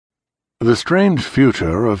The strange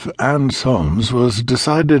future of Anne Solmes was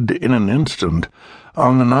decided in an instant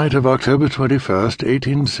on the night of October 21st,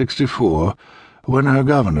 1864, when her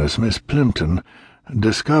governess, Miss Plimpton,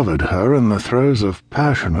 discovered her in the throes of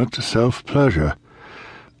passionate self-pleasure.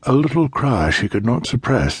 A little cry she could not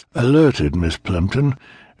suppress alerted Miss Plimpton,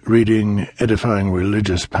 reading edifying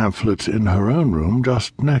religious pamphlets in her own room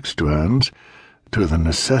just next to Anne's, to the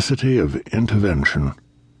necessity of intervention.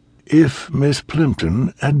 If Miss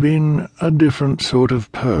Plimpton had been a different sort of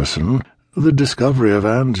person, the discovery of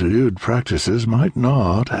Anne's lewd practices might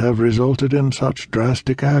not have resulted in such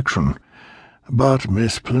drastic action. But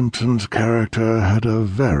Miss Plimpton's character had a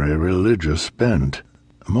very religious bent.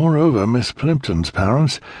 Moreover, Miss Plimpton's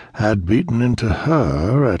parents had beaten into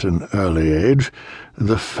her, at an early age,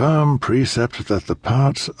 the firm precept that the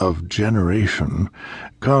parts of generation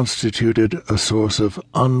constituted a source of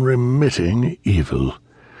unremitting evil.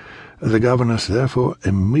 The governess therefore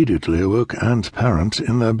immediately awoke Anne's parents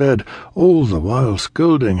in their bed, all the while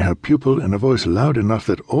scolding her pupil in a voice loud enough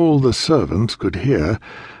that all the servants could hear,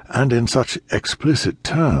 and in such explicit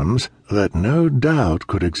terms that no doubt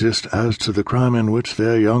could exist as to the crime in which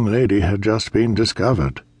their young lady had just been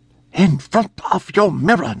discovered. "In front of your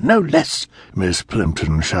mirror, no less," Miss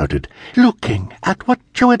Plimpton shouted, "looking at what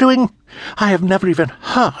you were doing. I have never even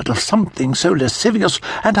heard of something so lascivious,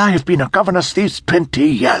 and I have been a governess these 20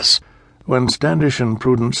 years. When Standish and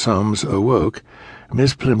Prudence Solmes awoke,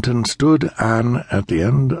 Miss Plimpton stood Anne at the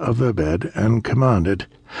end of their bed and commanded,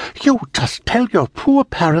 "You just tell your poor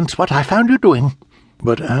parents what I found you doing."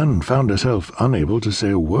 But Anne found herself unable to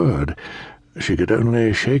say a word. She could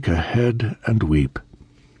only shake her head and weep.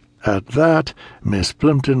 At that, Miss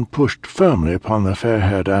Plimpton pushed firmly upon the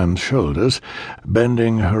fair-haired Anne's shoulders,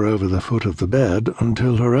 bending her over the foot of the bed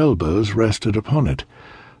until her elbows rested upon it.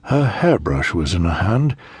 Her hairbrush was in her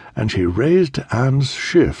hand, and she raised Anne's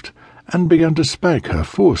shift and began to spank her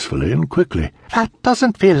forcefully and quickly. "That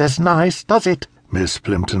doesn't feel as nice, does it?" Miss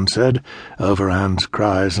Plimpton said, over Anne's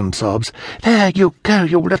cries and sobs. "There you go,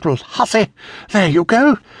 you little hussy! There you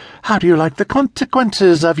go! How do you like the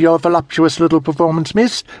consequences of your voluptuous little performance,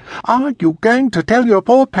 miss? Are you going to tell your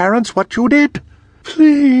poor parents what you did?"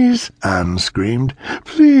 "Please," Anne screamed,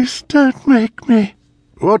 "please don't make me."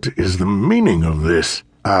 "What is the meaning of this?"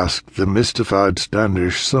 asked the mystified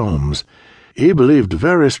Standish Solmes. He believed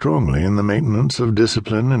very strongly in the maintenance of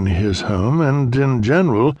discipline in his home, and in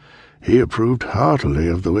general he approved heartily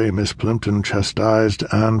of the way Miss Plimpton chastised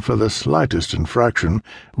Anne for the slightest infraction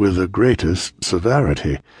with the greatest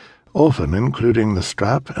severity, often including the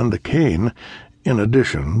strap and the cane, in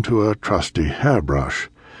addition to a trusty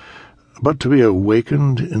hairbrush. But to be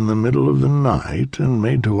awakened in the middle of the night and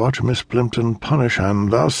made to watch Miss Plimpton punish Anne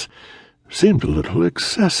thus seemed a little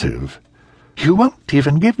excessive. "You won't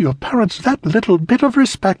even give your parents that little bit of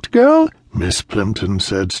respect, girl," Miss Plimpton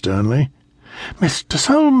said sternly. "Mr.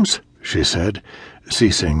 Solmes," she said,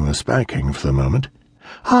 ceasing the spanking for the moment,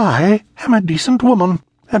 "I am a decent woman,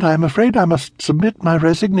 and I am afraid I must submit my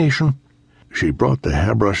resignation." She brought the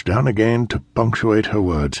hairbrush down again to punctuate her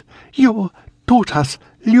words. "Your daughter's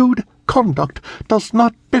lewd conduct does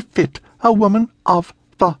not befit a woman of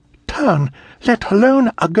the turn, let alone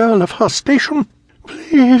a girl of her station."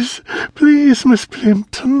 "Please, please, Miss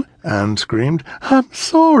Plimpton," Anne screamed. "I'm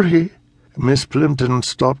sorry." Miss Plimpton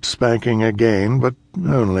stopped spanking again, but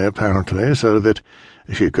only apparently so that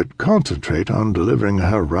she could concentrate on delivering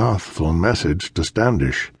her wrathful message to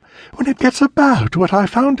Standish. "When it gets about what I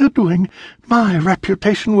found her doing, my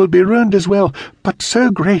reputation will be ruined as well, but so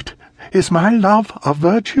great is my love of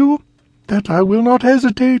virtue that I will not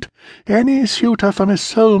hesitate. Any suitor for Miss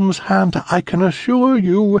Solmes' hand, I can assure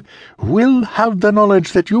you, will have the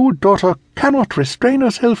knowledge that your daughter cannot restrain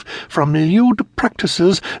herself from lewd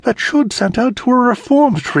practices that should send her to a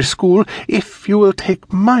reformatory school, if you will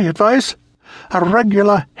take my advice. A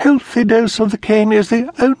regular, healthy dose of the cane is the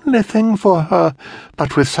only thing for her,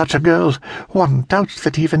 but with such a girl, one doubts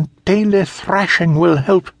that even daily thrashing will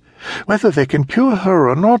help. Whether they can cure her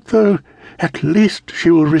or not, though, at least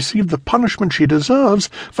she will receive the punishment she deserves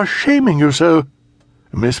for shaming you so."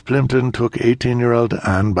 Miss Plimpton took 18-year-old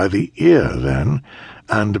Anne by the ear then,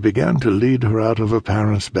 and began to lead her out of her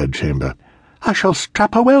parents' bedchamber. "I shall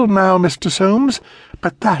strap her well now, Mr. Solmes,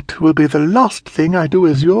 but that will be the last thing I do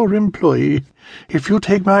as your employee. If you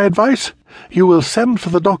take my advice, you will send for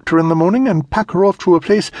the doctor in the morning and pack her off to a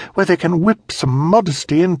place where they can whip some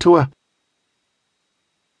modesty into her."